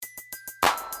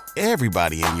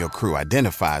Everybody in your crew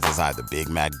identifies as either Big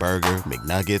Mac Burger,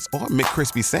 McNuggets, or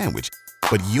McCrispy Sandwich.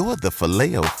 But you're the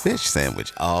Filet-O-Fish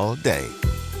Sandwich all day.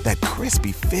 That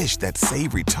crispy fish, that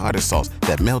savory tartar sauce,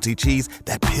 that melty cheese,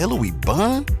 that pillowy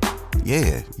bun.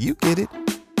 Yeah, you get it.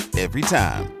 Every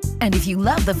time. And if you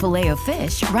love the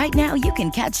Filet-O-Fish, right now you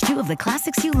can catch 2 of the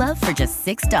classics you love for just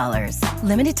 $6.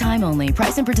 Limited time only.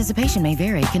 Price and participation may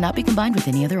vary. Cannot be combined with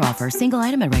any other offer. Single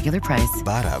item at regular price.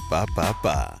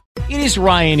 Ba-da-ba-ba-ba. It is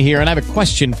Ryan here, and I have a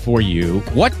question for you.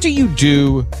 What do you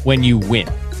do when you win?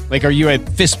 Like, are you a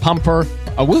fist pumper,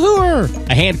 a woohooer,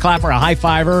 a hand clapper, a high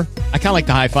fiver? I kind of like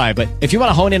the high five, but if you want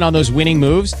to hone in on those winning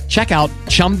moves, check out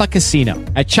Chumba Casino.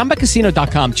 At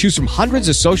ChumbaCasino.com, choose from hundreds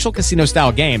of social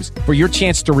casino-style games for your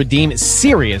chance to redeem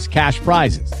serious cash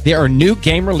prizes. There are new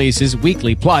game releases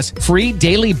weekly, plus free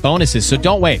daily bonuses. So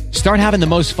don't wait. Start having the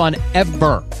most fun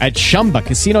ever at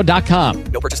ChumbaCasino.com.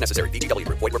 No purchase necessary. VGW.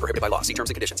 Void were prohibited by law. See terms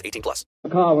and conditions. 18+. A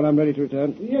car when I'm ready to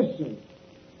return. Yes, sir.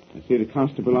 I see the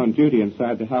constable on duty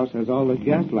inside the house has all the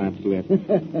gas lamps lit.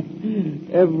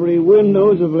 Every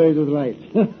window's ablaze with light.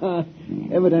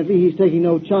 Evidently, he's taking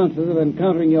no chances of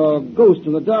encountering your ghost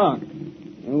in the dark.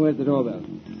 And where's the doorbell?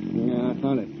 Yeah, I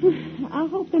found it. I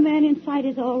hope the man inside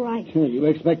is all right. You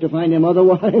expect to find him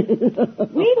otherwise?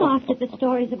 We laughed at the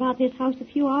stories about this house a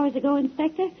few hours ago,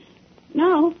 Inspector.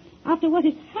 Now, after what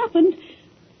has happened...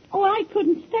 Oh, I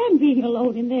couldn't stand being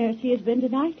alone in there as he has been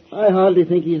tonight. I hardly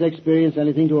think he's experienced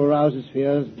anything to arouse his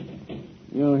fears.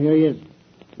 Here he is.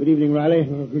 Good evening, Riley.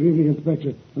 Good evening,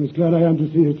 Inspector. I'm as glad I am to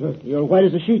see you, sir. You're white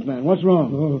as a sheet, man. What's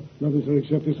wrong? Oh, nothing, sir,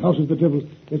 except this house is the devil's.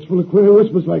 It's full of queer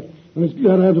whispers like, and it's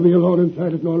glad I have to be alone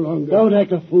inside it no longer. Don't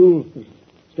act a fool.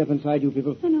 Step inside, you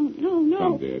people. No.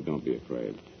 Come, dear. Don't be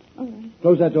afraid. All right.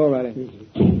 Close that door, Riley.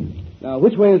 Now,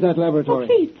 which way is that laboratory?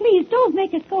 Oh, please, don't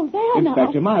make us go there now.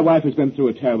 Inspector, my wife has been through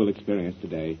a terrible experience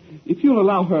today. If you'll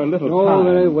allow her a little time... Oh,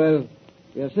 very well.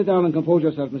 Yeah, sit down and compose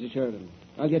yourself, Mrs. Sheridan.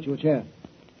 I'll get you a chair.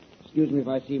 Excuse me if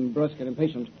I seem brusque and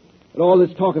impatient, but all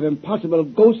this talk of impossible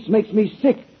ghosts makes me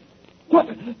sick. What?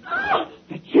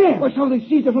 The chair! Why, something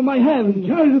seized it from my hand.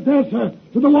 Carry it there, sir,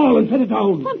 to the wall and set it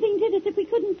down. Something did it that we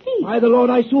couldn't see. By the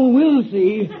Lord, I soon will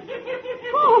see.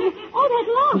 Oh, that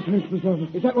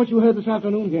lock. Is that what you heard this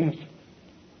afternoon? Yes.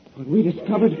 When we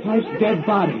discovered Pike's dead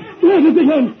body. There's it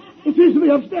again. It seems to be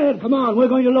upstairs. Come on, we're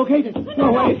going to locate it.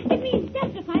 No, wait. It means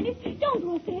death to find it. Don't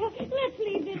go there. Let's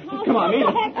leave this house. Come on,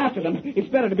 Edith. After them. It's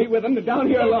better to be with them than down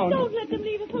here alone. Don't let them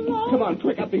leave us alone. Come on,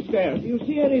 quick, up these stairs. Do you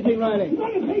see anything, Riley? There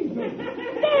it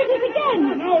is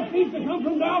again. Now it seems to come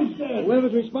from downstairs.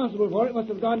 Whoever's responsible for it must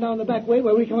have gone down the back way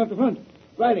where we come up the front.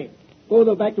 Riley, go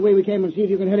back the way we came and see if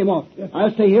you can head him off. Yes.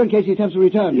 I'll stay here in case he attempts to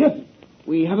return. Yes.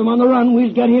 We have him on the run.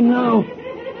 We'll get him now.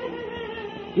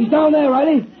 He's down there,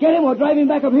 Riley. Get him or drive him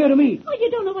back up here to me. Oh,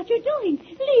 you don't know what you're doing.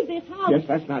 Leave this house. Yes,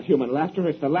 that's not human laughter.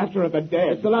 It's the laughter of the dead.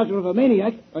 It's the laughter of a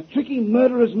maniac, a tricky,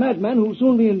 murderous madman who'll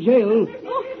soon be in jail. Oh,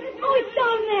 it's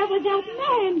down there with that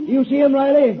man. Do you see him,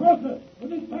 Riley? Yes, sir. But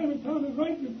this time it sounded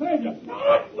right beside you.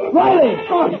 Riley!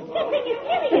 The thing is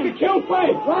killing him. He killed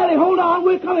Pike. Riley, hold on.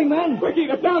 We're coming, man. Quick,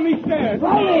 Edith, down these stairs.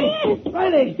 Riley!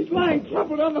 Riley! He's lying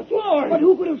crumpled on the floor. But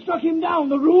who could have struck him down?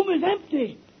 The room is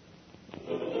empty.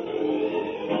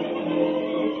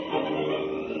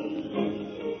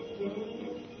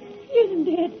 He isn't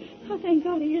dead. Oh, thank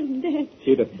God he isn't dead.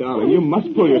 Edith, darling, you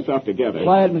must pull yourself together.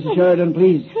 Quiet, Mrs. Sheridan,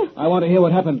 please. I want to hear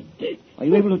what happened. Are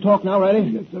you able to talk now, Riley?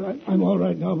 Yes, sir. I'm all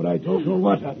right now, but I don't know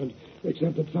what happened.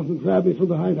 Except that something grabbed me from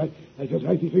behind. I felt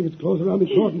icy fingers close around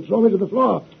me throat and throw me to the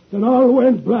floor. Then all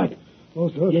went black. Oh,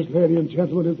 sir, this lady and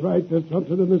gentleman is right. There's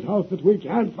something in this house that we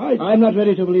can't fight. I'm not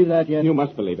ready to believe that yet. You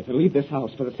must believe it and leave this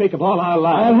house for the sake of all our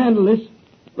lives. I'll handle this.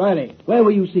 Riley, where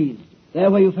were you seized? There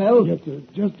where you fell? Yes, sir.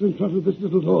 Just in front of this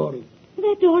little door.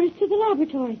 That door is to the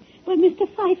laboratory where Mr.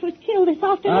 Fife was killed this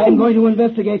afternoon. I'm going to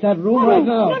investigate that room right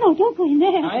now. No, don't go in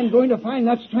there. I'm going to find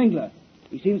that strangler.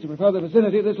 He seems to prefer the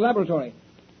vicinity of this laboratory.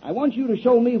 I want you to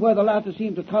show me where the laughter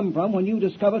seemed to come from when you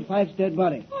discovered Fife's dead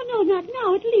body. Oh, no, not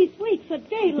now. At least wait for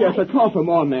daylight. Yes, a call for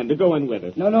more men to go in with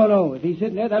us. No. If he's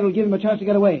sitting there, that'll give him a chance to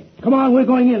get away. Come on, we're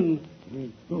going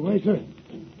in. No way, sir.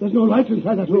 There's no lights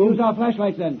inside that We'll room. use our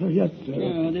flashlights then. Yes,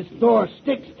 sir. This door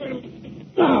sticks.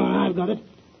 Oh, I've got it.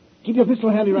 Keep your pistol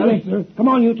handy, Riley. Yes, sir. Come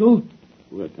on, you two.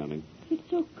 We're coming. It's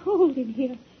so cold in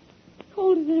here.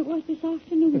 Colder than it was this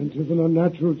afternoon. And 'tis an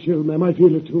unnatural chill, ma'am. I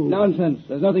feel it, too. Nonsense.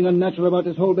 There's nothing unnatural about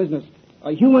this whole business.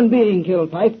 A human being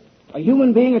killed Pipe. A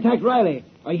human being attacked Riley.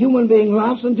 A human being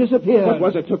laughs and disappears. What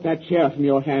was it took that chair from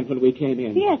your hand when we came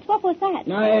in? Yes, what was that?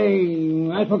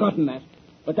 I've forgotten that.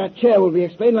 But that chair will be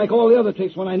explained like all the other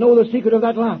tricks when I know the secret of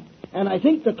that laugh. And I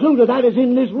think the clue to that is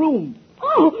in this room.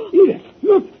 Oh! Edith,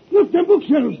 look, they're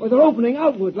bookshelves. Well, they're opening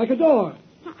outward like a door.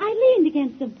 I leaned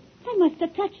against them. I must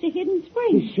have touched a hidden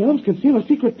spring. These shelves conceal a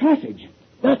secret passage.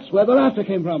 That's where the laughter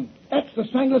came from. That's the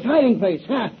strangler's hiding place.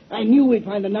 Ha! I knew we'd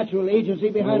find the natural agency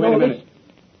behind Wait a all minute. this.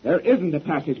 There isn't a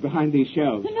passage behind these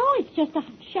shelves. No, it's just a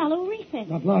shallow recess.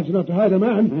 Not large enough to hide a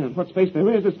man. And what space there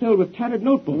is filled with tattered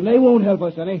notebooks. They won't help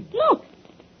us any. Look!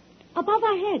 Above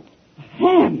our heads.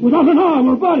 Hand! Without an arm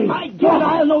or body. My God,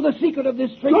 I'll know the secret of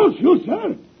this string. Don't shoot,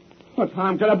 sir. What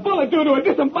harm could a bullet do to a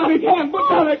disembodied hand? Look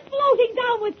down it! Floating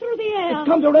downward through the air. It's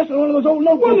come to rest on one of those old When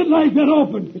notebooks. did life get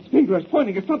open? Its finger is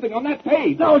pointing at something on that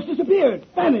page. Now it's disappeared.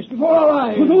 Vanished before our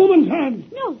eyes. With a woman's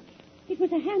hand. No, it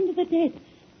was a hand of the dead.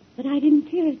 But I didn't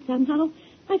fear it somehow.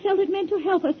 I felt it meant to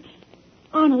help us.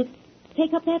 Arnold,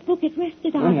 take up that book it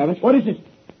rested on. I have it. What is it?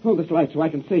 Hold this light so I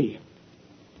can see.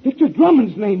 Victor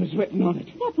Drummond's name is written on it.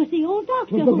 That was the old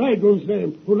doctor. It was the bridegroom's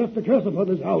name who left the curse upon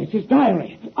his house. It's his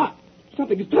diary. Ah,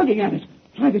 something is tugging at it.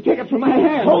 Trying to take it from my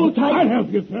hand. Hold tight. I'll help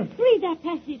you, sir. Read that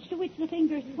passage to which the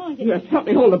fingers pointed. Yes, help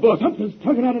me hold the book. Something's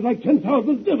tugging at it like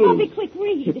 10,000 devils. Oh, be quick,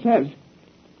 read. It says,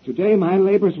 "Today my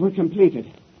labors were completed.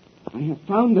 I have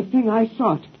found the thing I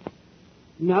sought.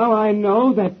 Now I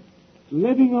know that,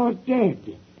 living or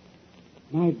dead,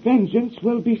 my vengeance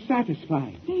will be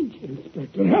satisfied."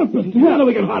 Inspector, help us. Together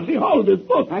we can hardly hold this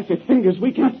book. I see fingers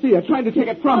we can't see are trying to take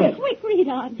it from us. Quick, read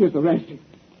on. Here's the rest.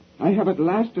 I have at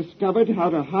last discovered how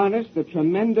to harness the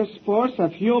tremendous force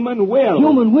of human will.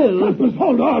 Human will? Help us,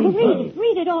 hold on,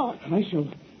 Read it all. I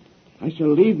shall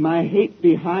leave my hate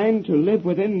behind to live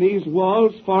within these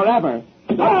walls forever.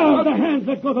 Ah, the hands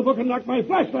let go the book and knocked my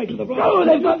flashlight to the floor. Oh,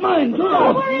 they've got mine.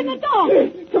 Oh, we're in the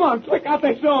dark. Come on, quick, out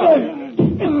that door.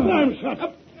 I'm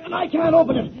shut. And I can't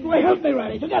open it. Help me,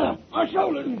 Riley. Together. Our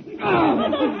shoulders. The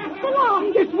lock.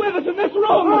 It's with us in this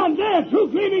room. On there, two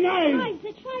gleaming eyes. Eyes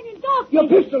that shine in darkness. Your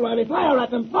pistol, Riley. Fire at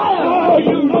them. Fire. Oh,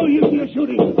 you know you're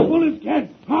shooting. Bullets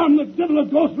can't harm the devil of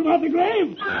ghosts from out the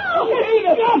grave.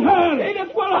 Edith! Got her!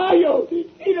 Edith, where are you?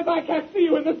 Edith, I can't see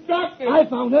you in this darkness. I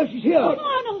found her. She's here.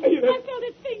 Arnold, I felt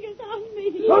its fingers on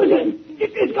me. So is it?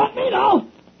 It's got me now.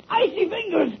 I see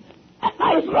fingers. At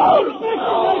my throat.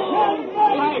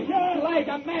 Light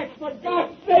a match, for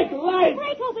God's sake, light!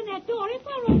 Break open that door. It's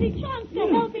our only chance to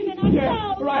help him and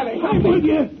ourselves. Riley, I'm with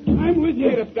you. I'm with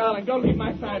you. Edith, darling, don't leave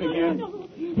my side again.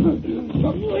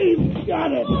 We've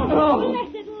got it. Oh.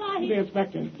 Blessed light. The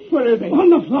inspector, where is he? On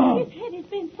the floor. His head has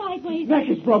been sideways. His neck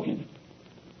is broken.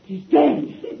 He's dead. The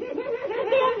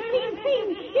unseen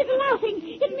thing is laughing.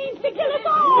 It means to kill us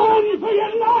all. Run for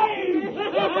your lives!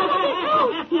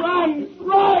 Run!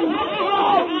 Run!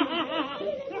 Run!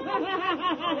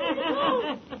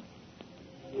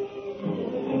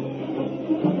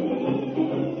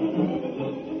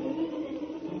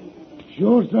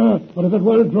 Sure, sir. But if it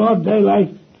weren't broad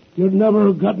daylight, you'd never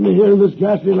have gotten me here in this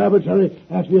ghastly laboratory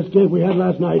after the escape we had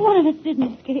last night. One of us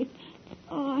didn't escape.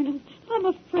 Oh, Arnold, I'm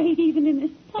afraid even in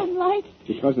this sunlight.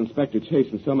 Because Inspector Chase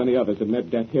and so many others have met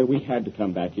death here, we had to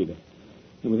come back, Edith.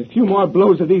 And with a few more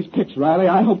blows of these picks, Riley,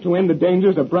 I hope to end the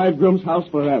dangers of Bridegroom's house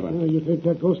forever. You think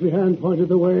that ghostly hand pointed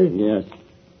the way? Yes.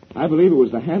 I believe it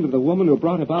was the hand of the woman who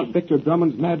brought about Victor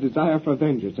Drummond's mad desire for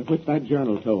vengeance, of which that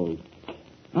journal told.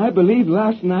 I believe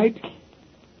last night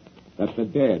that the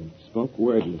dead spoke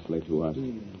wordlessly to us.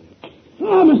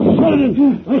 Ah, Mr.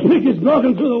 Sheridan, I think it's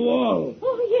broken through the wall.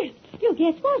 Oh, yes. Your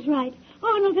guess was right.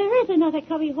 Arnold, there is another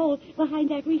cubby hole behind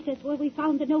that recess where we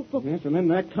found the notebook. Yes, and in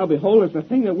that cubby hole is the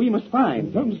thing that we must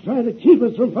find. Something's trying to keep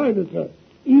us from finding it, sir.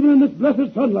 Even in this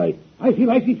blessed sunlight, I feel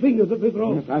icy fingers at my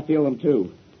throat. Yes, I feel them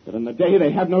too. But in the day,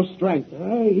 they have no strength.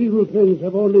 Evil things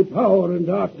have only power in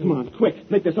darkness. Come on,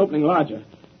 quick, make this opening larger.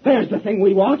 There's the thing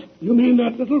we want. You mean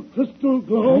that little crystal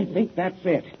globe? I think that's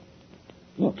it.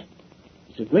 Look,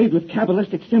 it's engraved with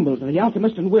Kabbalistic symbols of the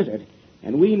alchemist and wizard.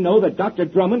 And we know that Dr.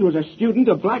 Drummond was a student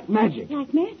of black magic.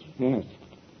 Black magic? Yes.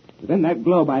 Within that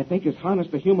globe, I think, is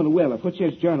harnessed the human will of which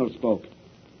his journal spoke.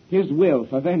 His will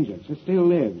for vengeance. It still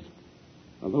lives.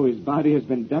 Although his body has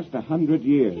been dust 100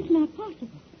 years. It's not possible.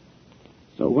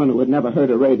 So one who had never heard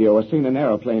a radio or seen an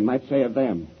aeroplane might say of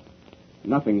them,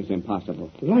 nothing is impossible.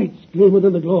 Lights gleam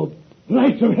within the globe.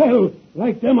 Lights of hell,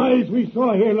 like them eyes we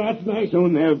saw here last night.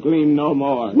 Soon they'll gleam no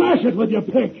more. Smash it with your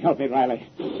pick. Help me, Riley.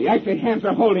 The icy hands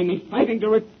are holding me, fighting to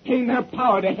retain their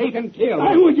power to hate and kill.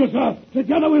 I'm with you, sir.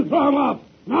 Together we'll throw him off.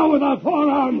 Now with our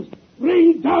forearms.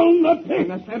 Bring down the pick. In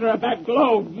the center of that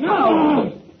globe.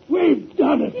 Now! We've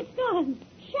done it. It's gone.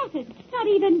 Shattered. Not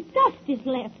even dust is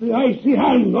left. The icy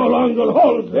hand no longer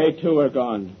holds. They, too, are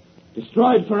gone.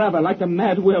 Destroyed forever, like the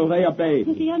mad will they obeyed.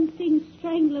 The unseen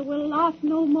strangler will last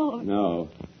no more. No.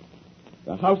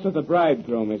 The house of the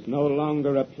bridegroom is no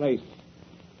longer a place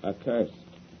accursed.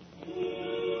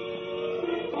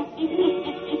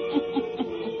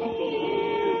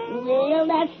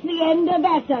 that's the end of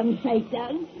that,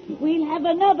 Satan. We'll have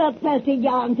another pelty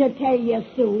yarn to tell you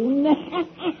soon.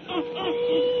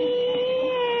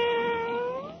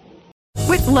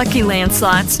 With Lucky Land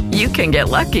Slots, you can get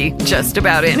lucky just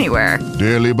about anywhere.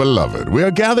 Dearly beloved, we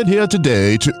are gathered here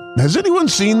today to... Has anyone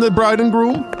seen the bride and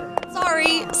groom?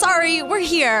 Sorry, we're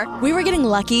here. We were getting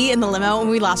lucky in the limo and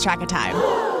we lost track of time.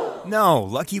 No,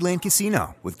 Lucky Land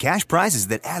Casino, with cash prizes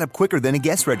that add up quicker than a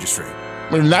guest registry.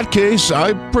 In that case,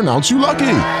 I pronounce you lucky.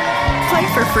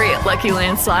 Play for free at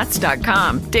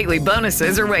LuckyLandSlots.com. Daily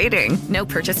bonuses are waiting. No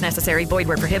purchase necessary. Void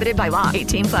where prohibited by law.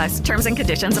 18+. Terms and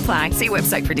conditions apply. See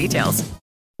website for details.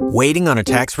 Waiting on a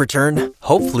tax return?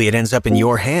 Hopefully it ends up in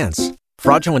your hands.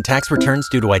 Fraudulent tax returns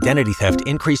due to identity theft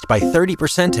increased by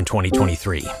 30% in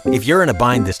 2023. If you're in a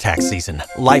bind this tax season,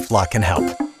 LifeLock can help.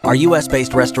 Our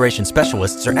U.S.-based restoration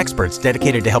specialists are experts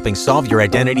dedicated to helping solve your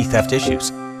identity theft issues.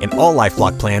 And all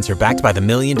LifeLock plans are backed by the $1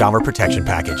 Million Protection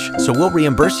Package. So we'll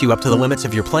reimburse you up to the limits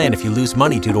of your plan if you lose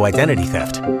money due to identity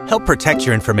theft. Help protect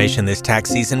your information this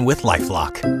tax season with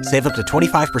LifeLock. Save up to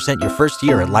 25% your first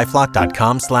year at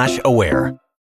LifeLock.com/aware.